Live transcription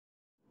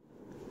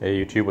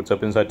Hey YouTube, what's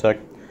up, Inside Tech?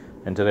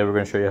 And today we're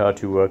going to show you how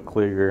to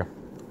clear your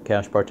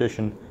cache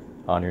partition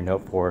on your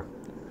Note 4.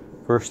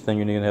 First thing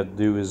you're going to have to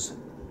do is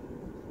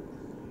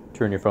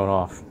turn your phone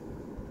off.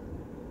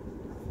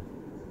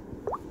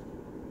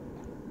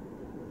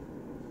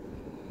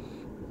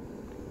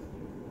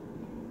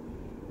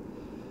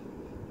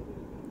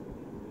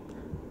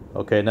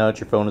 Okay, now that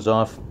your phone is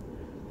off,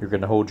 you're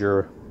going to hold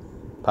your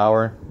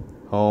power,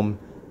 home,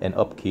 and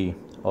up key,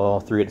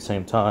 all three at the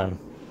same time.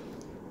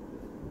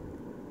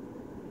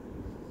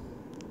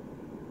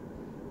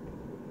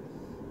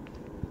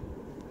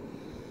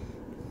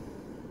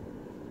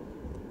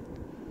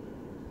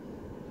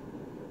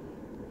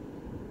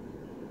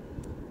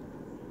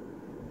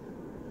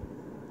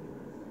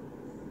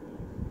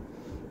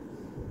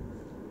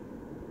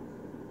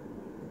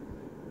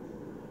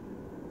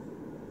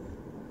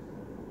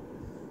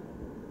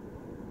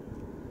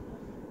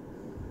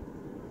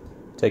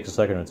 Takes a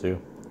second or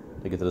two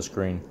to get to the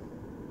screen.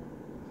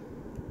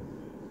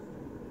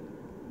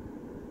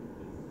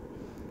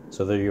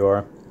 So there you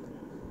are.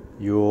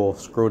 You'll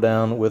scroll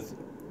down with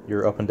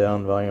your up and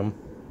down volume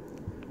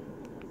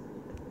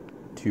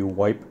to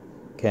wipe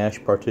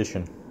cache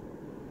partition,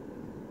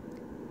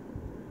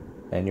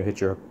 and you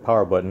hit your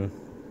power button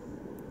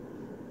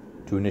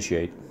to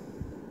initiate.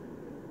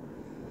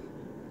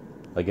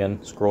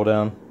 Again, scroll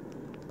down,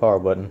 power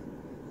button,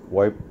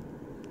 wipe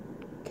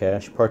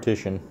cache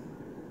partition,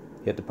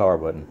 hit the power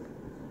button.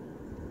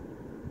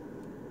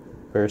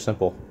 Very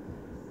simple.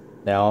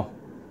 Now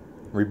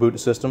reboot the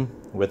system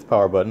with the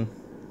power button.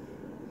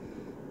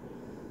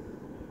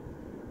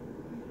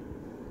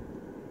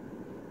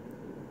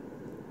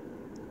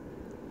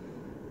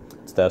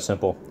 It's that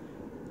simple.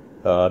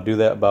 Do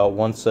that about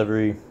once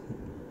every, I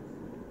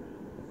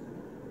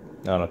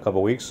don't know, a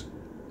couple weeks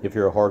if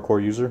you're a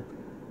hardcore user,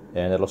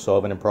 and it'll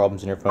solve any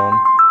problems in your phone.